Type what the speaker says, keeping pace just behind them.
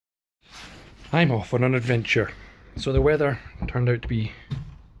I'm off on an adventure. So the weather turned out to be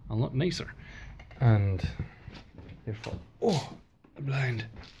a lot nicer, and therefore, oh, the blind.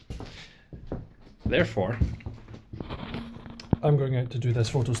 Therefore, I'm going out to do this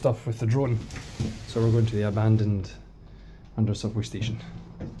photo stuff with the drone. So we're going to the abandoned under subway station,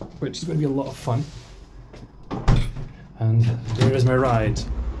 which is going to be a lot of fun. And there is my ride.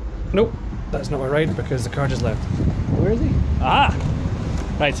 Nope, that's not my ride because the car just left. Where is he? Ah!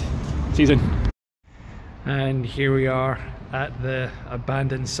 Right, see you soon. And here we are at the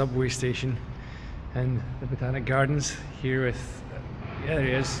abandoned subway station in the Botanic Gardens, here with, yeah, there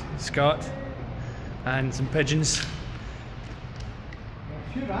he is, Scott, and some pigeons.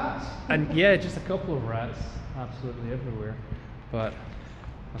 A few rats. And yeah, just a couple of rats, absolutely everywhere. But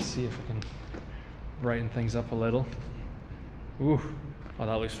let's see if I can brighten things up a little. Ooh, oh,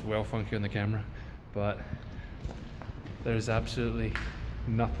 that looks well funky on the camera, but there's absolutely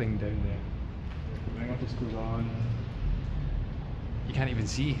nothing down there. It just goes on. You can't even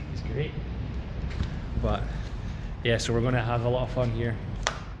see. It's great. But yeah, so we're going to have a lot of fun here.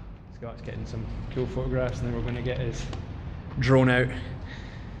 Scott's getting some cool photographs, and then we're going to get his drone out.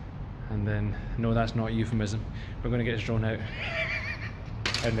 And then, no, that's not a euphemism. We're going to get his drone out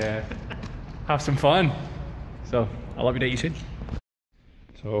and have some fun. So I'll update you soon.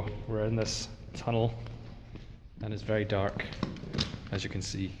 So we're in this tunnel, and it's very dark, as you can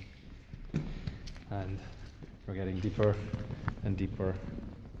see. And we're getting deeper and deeper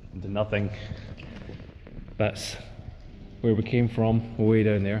into nothing. That's where we came from, way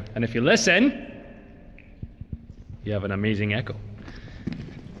down there. And if you listen, you have an amazing echo.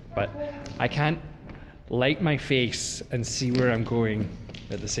 But I can't light my face and see where I'm going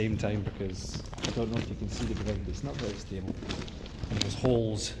at the same time, because I don't know if you can see the ground. It's not very stable. And there's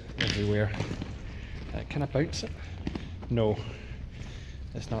holes everywhere. Can I bounce it? No,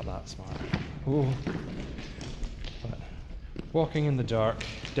 it's not that smart. Ooh. But walking in the dark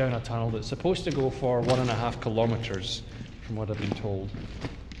down a tunnel that's supposed to go for 1.5 kilometers, from what I've been told.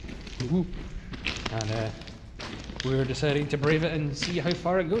 Ooh. And we're deciding to brave it and see how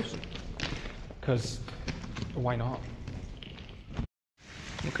far it goes, because why not?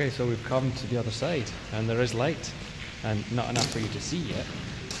 Okay, so we've come to the other side, and there is light, and not enough for you to see yet,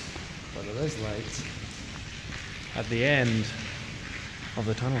 but there is light at the end of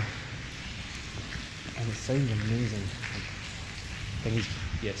the tunnel. And it sounds amazing. I think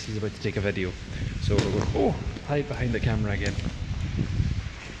he's about to take a video. So we're going, oh, hide behind the camera again.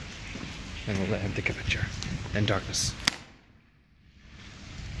 And we'll let him take a picture in darkness.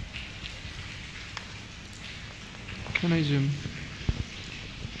 Can I zoom?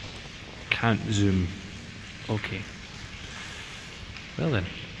 Can't zoom. Okay. Well then,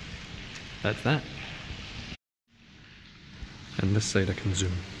 that's that. And this side I can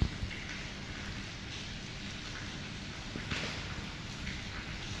zoom.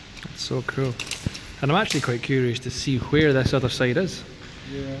 So cool. And I'm actually quite curious to see where this other side is.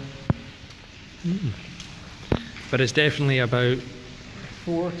 Yeah. But it's definitely about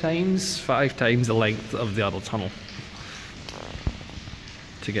 4 times, 5 times the length of the other tunnel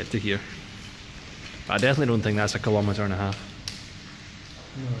to get to here. But I definitely don't think that's 1.5 kilometers.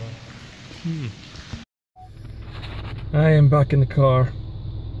 No. I am back in the car.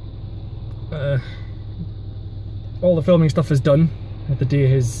 All the filming stuff is done. The day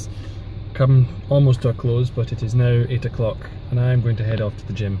has come almost to a close, but it is now 8 o'clock and I'm going to head off to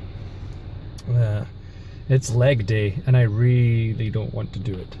the gym. It's leg day and I really don't want to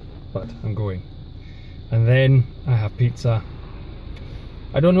do it, but I'm going. And then I have pizza.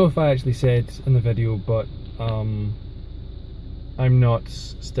 I don't know if I actually said in the video, but I'm not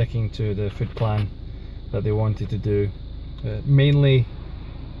sticking to the food plan that they wanted to do, mainly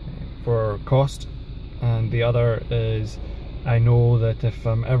for cost, and the other is I know that if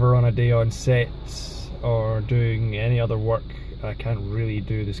I'm ever on a day on set or doing any other work, I can't really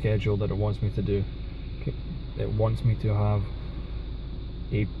do the schedule that it wants me to do. It wants me to have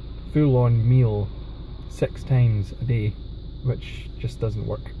a full-on meal 6 times a day, which just doesn't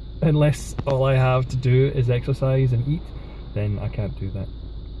work. Unless all I have to do is exercise and eat, then I can't do that.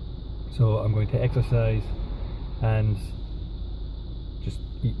 So I'm going to exercise and just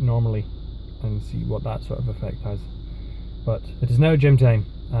eat normally and see what that sort of effect has. But it is now gym time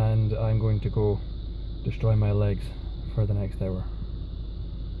and I'm going to go destroy my legs for the next hour.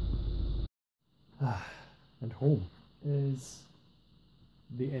 And home is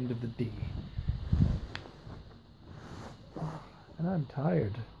the end of the day. And I'm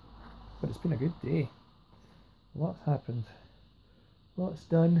tired, but it's been a good day. Lots happened, lots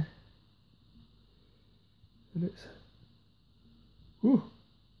done, and it's, whew,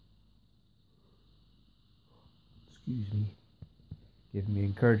 excuse me, giving me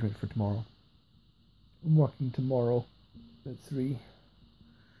encouragement for tomorrow. I'm working tomorrow at 3,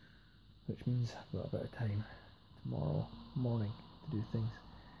 which means I've got a bit of time tomorrow morning to do things.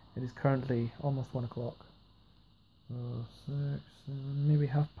 It is currently almost 1 o'clock. 6, 7, maybe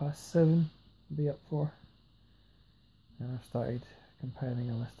 7:30 be up for. And I've started compiling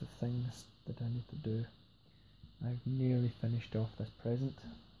a list of things that I need to do. I've nearly finished off this present.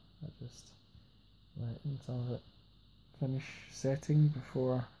 I just letting some of it finish setting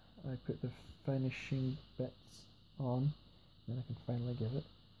before I put the finishing bits on. Then I can finally give it.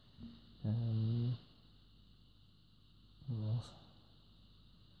 What else?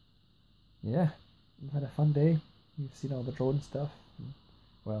 Yeah, we've had a fun day. You've seen all the drone stuff.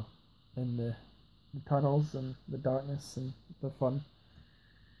 Well, in the tunnels and the darkness and the fun.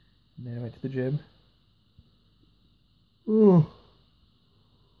 And then I went to the gym. Ooh.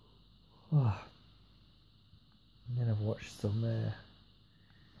 Oh. And then I've watched some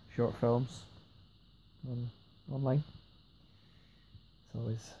short films online. It's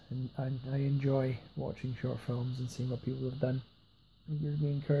always, I enjoy watching short films and seeing what people have done. It gives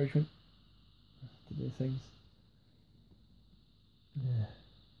me encouragement to do things. Yeah.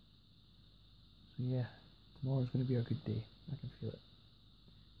 So yeah, tomorrow's going to be a good day. I can feel it.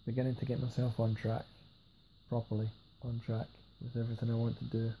 Beginning to get myself on track, properly on track with everything I want to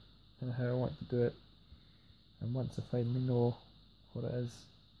do and how I want to do it. And once I finally know what it is,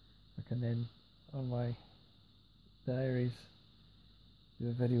 I can then, on my diaries, do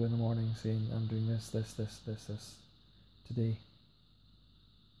a video in the morning saying I'm doing this today.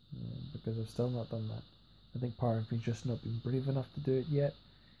 Because I've still not done that. I think part of me just not been brave enough to do it yet,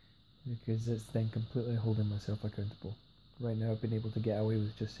 because it's then completely holding myself accountable. Right now I've been able to get away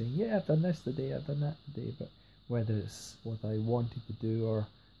with just saying, yeah, I've done this today, I've done that today, but whether it's what I wanted to do or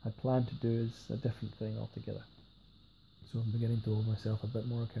had planned to do is a different thing altogether. So I'm beginning to hold myself a bit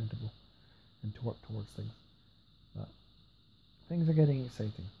more accountable and to work towards things. But things are getting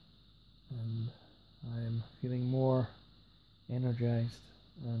exciting, and I am feeling more energized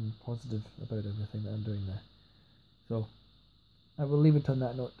and positive about everything that I'm doing now. So I will leave it on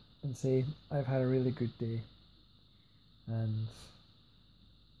that note and say I've had a really good day, and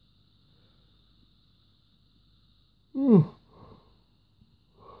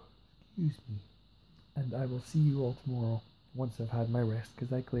excuse me, and I will see you all tomorrow once I've had my rest,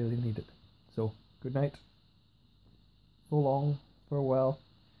 because I clearly need it. So good night, so long, farewell,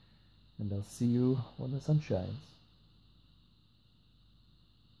 and I'll see you when the sun shines,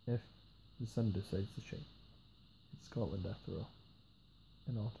 if the sun decides to shine. It's Scotland after all,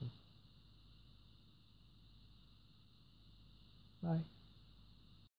 in autumn. Bye.